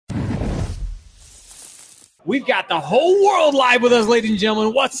We've got the whole world live with us, ladies and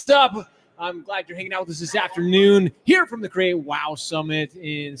gentlemen. What's up? I'm glad you're hanging out with us this afternoon here from the Create Wow Summit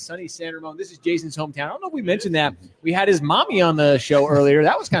in sunny San Ramon. This is Jason's hometown. I don't know if we mentioned that. We had his mommy on the show earlier.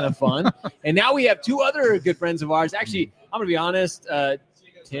 That was kind of fun. And now we have two other good friends of ours. Actually, I'm going to be honest,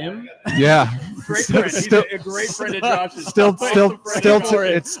 Tim. Yeah. Great friend. He's a great friend of Josh's.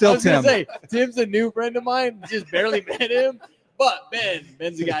 It's still Tim. Say, Tim's a new friend of mine. Just barely met him. But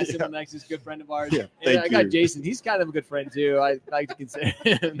Ben's a guy, SimpleNexus, good friend of ours. Yeah, and I got Jason. He's kind of a good friend, too. I like to consider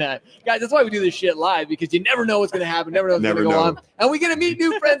him that. Guys, that's why we do this shit live, because you never know what's going to happen, never know what's going to go on. And we get to meet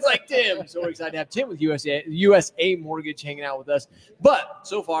new friends like Tim. So we're excited to have Tim with USA Mortgage hanging out with us. But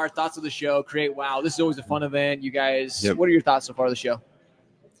so far, thoughts of the show, Create Wow. This is always a fun event. You guys, What are your thoughts so far of the show?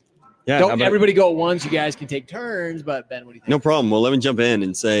 Yeah, don't everybody go at once. You guys can take turns, but Ben, what do you think? No problem. Well, let me jump in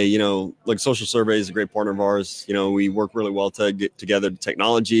and say, look, Social Survey is a great partner of ours. We work really well to get together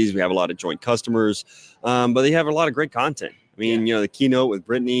technologies. We have a lot of joint customers, but they have a lot of great content. I mean, the keynote with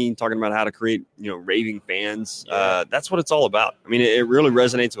Brittany talking about how to create, raving fans. That's what it's all about. I mean, it really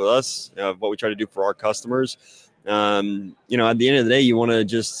resonates with us, what we try to do for our customers. At the end of the day, you want to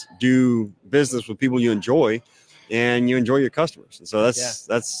just do business with people you enjoy. And you enjoy your customers. And so that's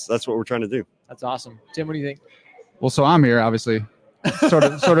what we're trying to do. That's awesome. Tim, what do you think? Well, so I'm here, obviously, sort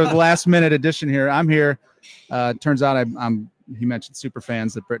of last minute addition here. I'm here. Turns out he mentioned super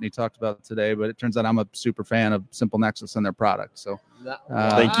fans that Brittany talked about today, but it turns out I'm a super fan of SimpleNexus and their product. So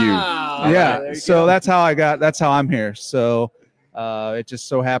thank you. Yeah. So that's how I'm here. So it just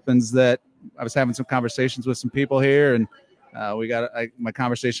so happens that I was having some conversations with some people here, and my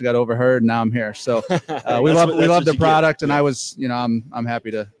conversation got overheard, and now I'm here. So we love the product, and I was, I'm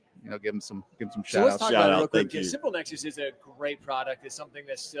happy to, give them some shout outs. So let's talk about it real quick. SimpleNexus is a great product. It's something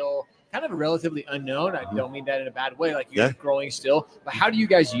that's still kind of relatively unknown. I don't mean that in a bad way. Like you're growing still, but how do you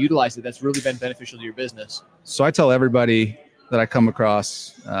guys utilize it? That's really been beneficial to your business. So I tell everybody that I come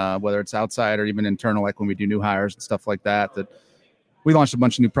across, whether it's outside or even internal, like when we do new hires and stuff like that, that we launched a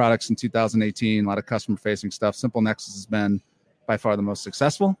bunch of new products in 2018, a lot of customer-facing stuff. SimpleNexus has been by far the most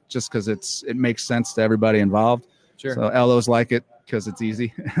successful, just because it makes sense to everybody involved. Sure. So LOs like it because it's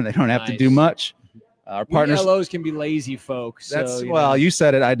easy and they don't have to do much. Our partners, LOs can be lazy folks. You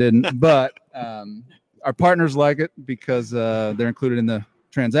said it, I didn't. But our partners like it because they're included in the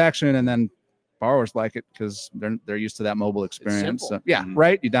transaction, and then borrowers like it because they're used to that mobile experience. So,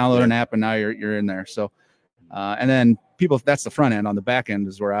 right. You download an app and now you're in there. So. And then that's the front end. On the back end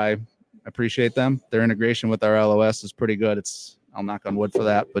is where I appreciate them. Their integration with our LOS is pretty good. I'll knock on wood for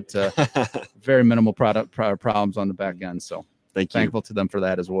that, but very minimal problems on the back end. So thankful to them for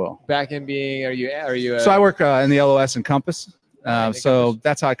that as well. Back end being, are you? So I work in the LOS and Compass. So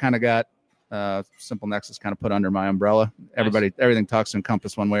that's how I kind of got SimpleNexus kind of put under my umbrella. Everything talks to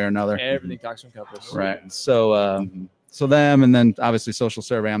Encompass one way or another. Everything talks to Encompass. Right. So, so them, and then obviously Social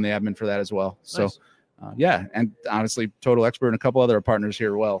Survey, I'm the admin for that as well. So. Nice. And honestly, Total Expert and a couple other partners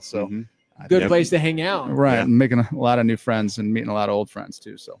here as well. So good place to hang out. Right. Yeah. Making a lot of new friends and meeting a lot of old friends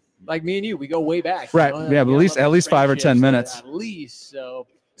too. So like me and you, we go way back. Right. Yeah. But at least 5 or 10 minutes. At least. So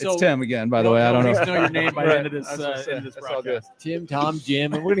it's Tim again, by the way. I don't know. Know your name by the end of this broadcast. Tim, Tom,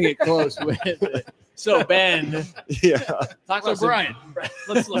 Jim, and we're going to get close with it. So Ben. Yeah. Talk about Brian.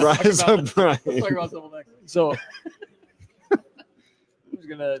 Let's talk about SimpleNexus. So.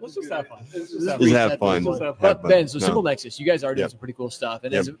 Let's just have fun. Have fun. But Ben, so SimpleNexus, you guys are doing some pretty cool stuff.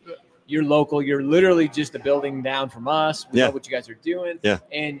 And as you're local, you're literally just a building down from us. We know what you guys are doing. Yeah.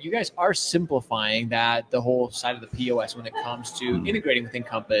 And you guys are simplifying the whole side of the POS when it comes to integrating with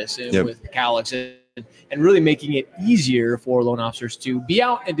Encompass and with Calix and really making it easier for loan officers to be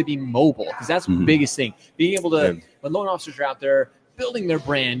out and to be mobile, because that's the biggest thing. Being able to, when loan officers are out there, building their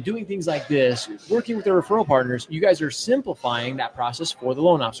brand, doing things like this, working with their referral partners, you guys are simplifying that process for the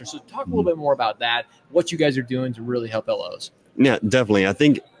loan officer. So talk a little bit more about that, what you guys are doing to really help LOs. Yeah, definitely. I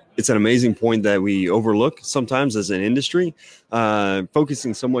think it's an amazing point that we overlook sometimes as an industry,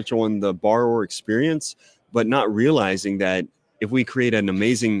 focusing so much on the borrower experience, but not realizing that if we create an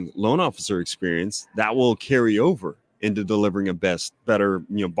amazing loan officer experience, that will carry over into delivering a better,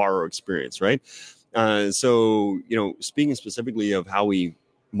 borrower experience, right? So, speaking specifically of how we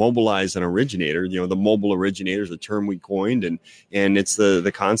mobilize an originator, the mobile originator is a term we coined, and it's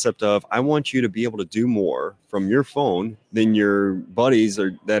the concept of, I want you to be able to do more from your phone than your buddies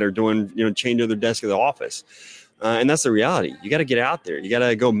that are doing, change their desk at the office. And that's the reality. You got to get out there. You got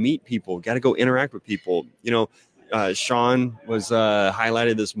to go meet people, got to go interact with people. Sean was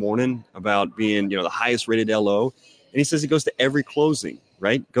highlighted this morning about being, the highest rated LO. And he says he goes to every closing,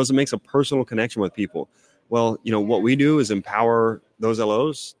 right? Goes and makes a personal connection with people. Well, what we do is empower those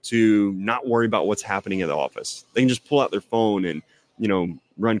LOs to not worry about what's happening at the office. They can just pull out their phone and,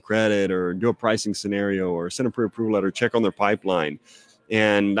 run credit or do a pricing scenario or send a pre-approval letter, check on their pipeline.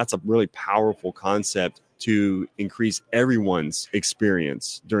 And that's a really powerful concept to increase everyone's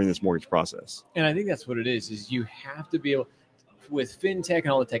experience during this mortgage process. And I think that's what it is you have to be able, with fintech and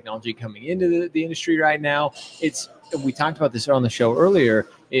all the technology coming into the industry right now, we talked about this on the show earlier,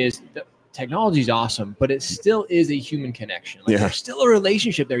 is the technology is awesome, but it still is a human connection. There's still a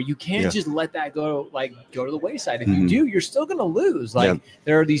relationship there. You can't just let that go to the wayside. If you do, you're still going to lose.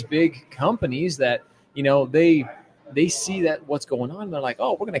 There are these big companies that, they see that what's going on. And they're like,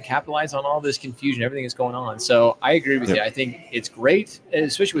 oh, we're going to capitalize on all this confusion, everything that's going on. So I agree with you. I think it's great,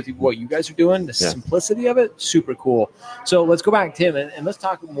 especially with what you guys are doing, the simplicity of it, super cool. So let's go back, Tim, and let's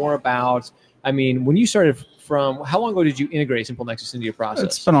talk more about, when you started how long ago did you integrate SimpleNexus into your process?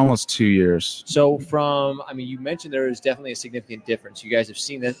 It's been almost 2 years. So you mentioned there is definitely a significant difference. You guys have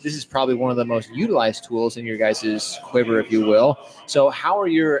seen that this is probably one of the most utilized tools in your guys' quiver, if you will. So how are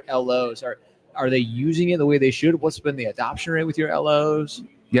your LOs? Are they using it the way they should? What's been the adoption rate with your LOs?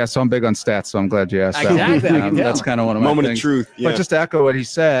 Yeah, so I'm big on stats, so I'm glad you asked that. Exactly. That's kind of one of my moment things. Of truth. Yeah. But just to echo what he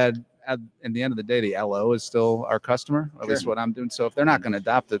said, at the end of the day, the LO is still our customer, at least what I'm doing. So if they're not going to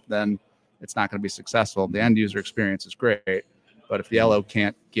adopt it, then it's not going to be successful. The end user experience is great, but if the LO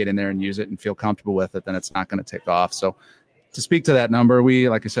can't get in there and use it and feel comfortable with it, then it's not going to take off. So to speak to that number,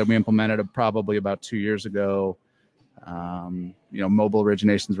 like I said, we implemented it probably about 2 years ago. Mobile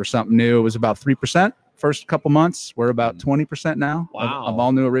originations were something new. It was about 3% first couple months. We're about 20% now. Wow. Of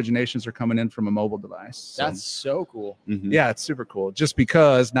all new originations are coming in from a mobile device. So, that's so cool. Mm-hmm. Yeah, it's super cool. Just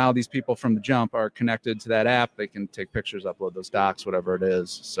because now these people from the jump are connected to that app, they can take pictures, upload those docs, whatever it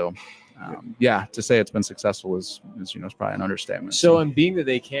is. So to say it's been successful is probably an understatement. So, and being that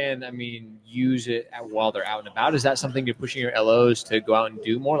they can, use it while they're out and about, is that something you're pushing your LOs to go out and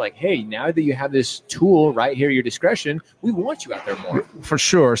do more? Like, hey, now that you have this tool right here, your discretion, we want you out there more. For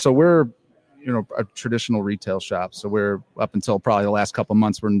sure. So we're, a traditional retail shop. So we're up until probably the last couple of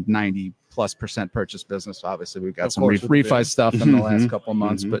months, we're 90+% purchase business. Obviously, we've got some refi stuff in the last couple of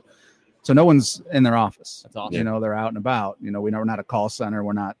months, but so no one's in their office. That's awesome. They're out and about. We're not a call center.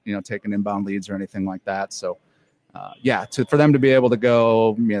 We're not, taking inbound leads or anything like that. So, for them to be able to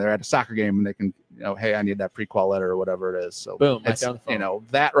go, they're at a soccer game and they can, hey, I need that pre-qual letter or whatever it is. So boom, it's, right down the phone.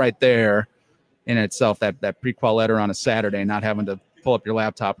 That right there in itself, that pre-qual letter on a Saturday, not having to pull up your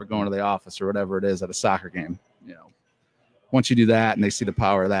laptop or going to the office or whatever it is at a soccer game, once you do that and they see the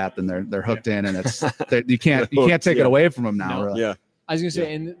power of that, then they're hooked in, and it's you can't take it away from them now. No. Really. Yeah. I was going to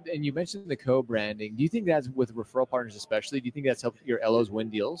say, and you mentioned the co-branding. Do you think that's with referral partners especially? Do you think that's helped your LOs win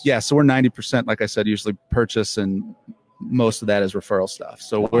deals? Yeah, so we're 90%, like I said, usually purchase, and most of that is referral stuff.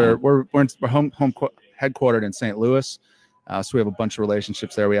 So we're home headquartered in St. Louis. So we have a bunch of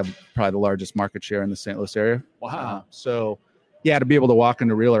relationships there. We have probably the largest market share in the St. Louis area. Wow. So to be able to walk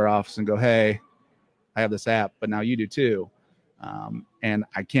into a realtor office and go, hey, I have this app, but now you do too. And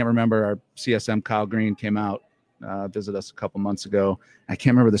I can't remember, our CSM Kyle Green came out, visit us a couple months ago. I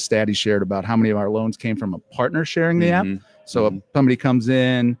can't remember the stat he shared about how many of our loans came from a partner sharing the app. So if somebody comes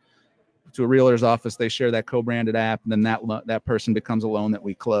in to a realtor's office, they share that co-branded app, and then that person becomes a loan that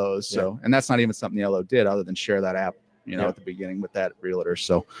we close. So, and that's not even something the LO did other than share that app, at the beginning with that realtor.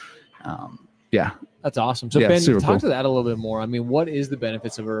 So, That's awesome. So Ben, talk cool. to that a little bit more. What is the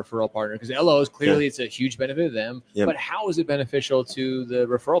benefits of a referral partner? Because LOs, clearly it's a huge benefit to them, but how is it beneficial to the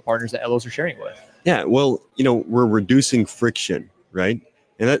referral partners that LOs are sharing with? Yeah, well, we're reducing friction, right?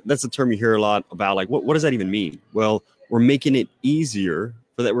 And that's a term you hear a lot about, like, what does that even mean? Well, we're making it easier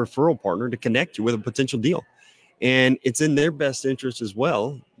for that referral partner to connect you with a potential deal. And it's in their best interest as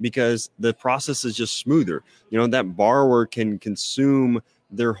well, because the process is just smoother. That borrower can consume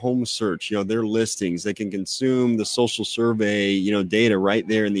their home search, their listings. They can consume the social survey, data right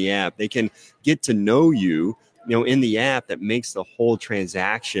there in the app. They can get to know you, in the app. That makes the whole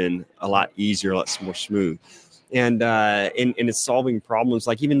transaction a lot easier, a lot more smooth. And it's solving problems,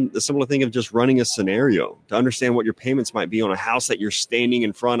 like even the simple thing of just running a scenario to understand what your payments might be on a house that you're standing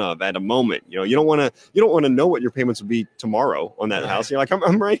in front of at a moment. You don't want to know what your payments will be tomorrow on that house. You're like,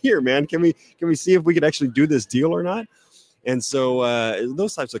 I'm right here, man. Can we see if we could actually do this deal or not? And so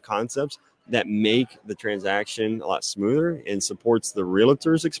those types of concepts that make the transaction a lot smoother and supports the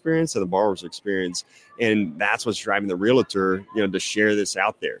realtor's experience and the borrower's experience. And that's what's driving the realtor, to share this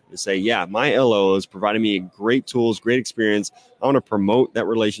out there, to say, yeah, my LO is providing me great tools, great experience. I want to promote that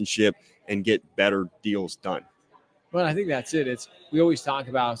relationship and get better deals done. Well, I think that's it. We always talk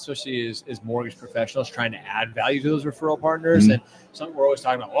about, especially as mortgage professionals, trying to add value to those referral partners. And we're always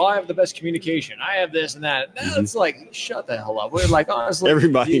talking about, well, I have the best communication. I have this and that. No, it's like, shut the hell up. We're like, honestly,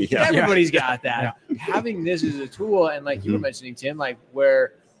 everybody's got that. Yeah. Having this as a tool, and like you were mentioning, Tim, like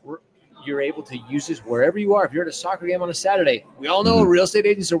where you're able to use this wherever you are. If you're at a soccer game on a Saturday, we all know real estate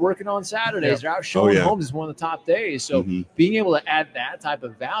agents are working on Saturdays. They're out showing homes. It's one of the top days. So being able to add that type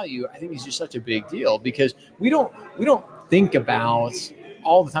of value, I think is just such a big deal, because we don't think about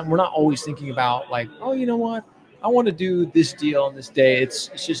all the time. We're not always thinking about like, oh, you know what? I want to do this deal on this day.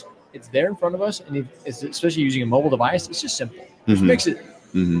 It's there in front of us. And it's, especially using a mobile device, it's just simple. Which makes it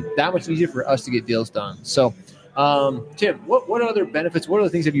that much easier for us to get deals done. So Tim, what other benefits, what other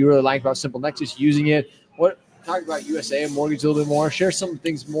things have you really liked about SimpleNexus using it? Talk about USA and mortgage a little bit more. Share some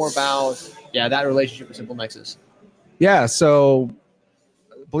things more about that relationship with SimpleNexus. Yeah, so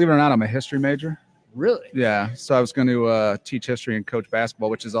believe it or not, I'm a history major. Really? Yeah, so I was going to teach history and coach basketball,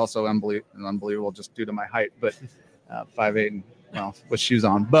 which is also unbelievable just due to my height, but 5'8" and with shoes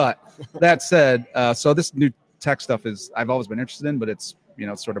on. But that said, so this new tech stuff I've always been interested in, but it's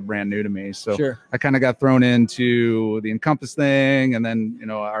sort of brand new to me. So I kind of got thrown into the Encompass thing, and then,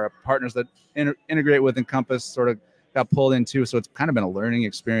 our partners that integrate with Encompass sort of got pulled into. So it's kind of been a learning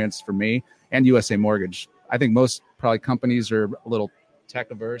experience for me and USA Mortgage. I think most probably companies are a little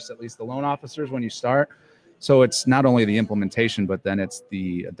tech averse, at least the loan officers when you start. So it's not only the implementation, but then it's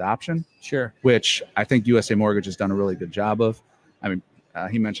the adoption, which I think USA Mortgage has done a really good job of. I mean,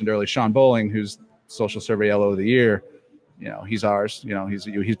 he mentioned earlier, Sean Bowling, who's Social Survey LO of the Year. He's ours.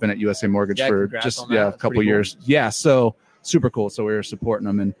 He's been at USA Mortgage for just a couple years. Cool. Yeah, so super cool. So we were supporting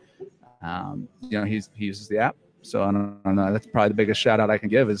him, and he uses the app. So I don't know. That's probably the biggest shout out I can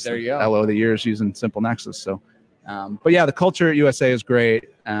give is LO of the Year is using SimpleNexus. So, but yeah, the culture at USA is great.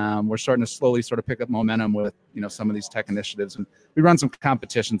 We're starting to slowly sort of pick up momentum with some of these tech initiatives, and we run some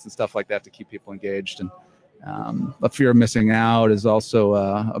competitions and stuff like that to keep people engaged. And a fear of missing out is also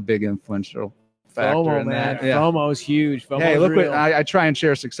a big influential factor FOMO, in man. that. Yeah. FOMO is huge. Hey, look, I try and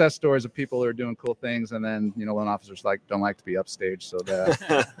share success stories of people who are doing cool things, and then loan officers don't like to be upstage. So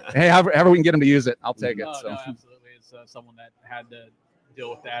hey, however we can get them to use it, I'll take it. So. No, absolutely. It's someone that had to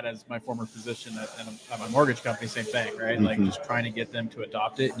deal with that as my former position at my mortgage company. Same thing, right? Like just trying to get them to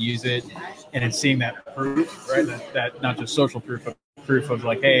adopt it, and use it, and it's seeing that proof, right? That not just social proof, but proof of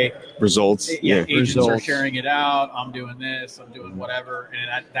like, hey, results. Agents are sharing it out. I'm doing this. I'm doing whatever,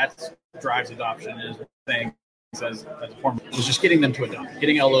 and that drives adoption. Is thing as a form. It's just getting them to adopt,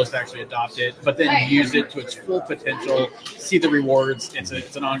 getting LOs to actually adopt it, but then use it to its full potential. See the rewards. It's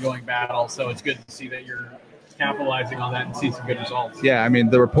an ongoing battle, so it's good to see that you're capitalizing on that and see some good results. Yeah, I mean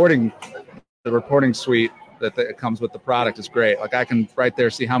the reporting suite that comes with the product is great. Like I can right there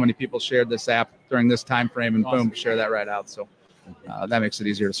see how many people shared this app during this time frame, and boom, share that right out. So that makes it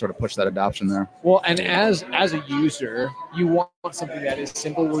easier to sort of push that adoption there. Well, and as a user, you want something that is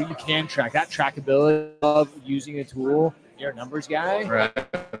simple where you can track that trackability of using a tool. You're a numbers guy, right?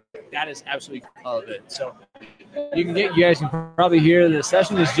 That is absolutely of it. So you guys can probably hear the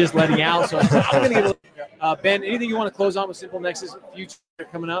session is just letting out. So I'm going to get Ben, anything you want to close on with SimpleNexus future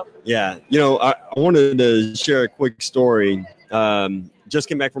coming up? Yeah, I wanted to share a quick story. Just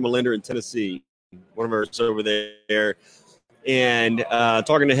came back from a lender in Tennessee, one of ours over there, and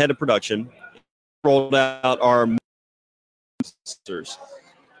talking to head of production, rolled out our monsters,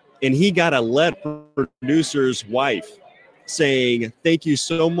 and he got a letter from producer's wife saying, "Thank you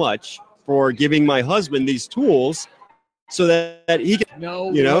so much for giving my husband these tools so that he can,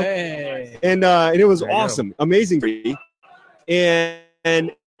 way. And it was awesome, amazing.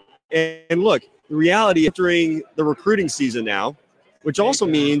 And look, the reality entering the recruiting season now, which also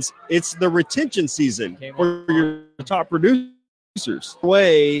means it's the retention season for your top producers.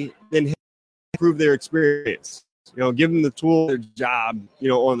 Way then improve their experience. Give them the tool, their job,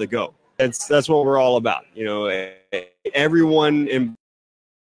 on the go. That's what we're all about. Everyone in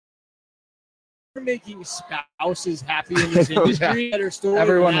making spouses happy in this industry.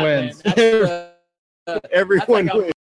 Everyone wins. Everyone wins.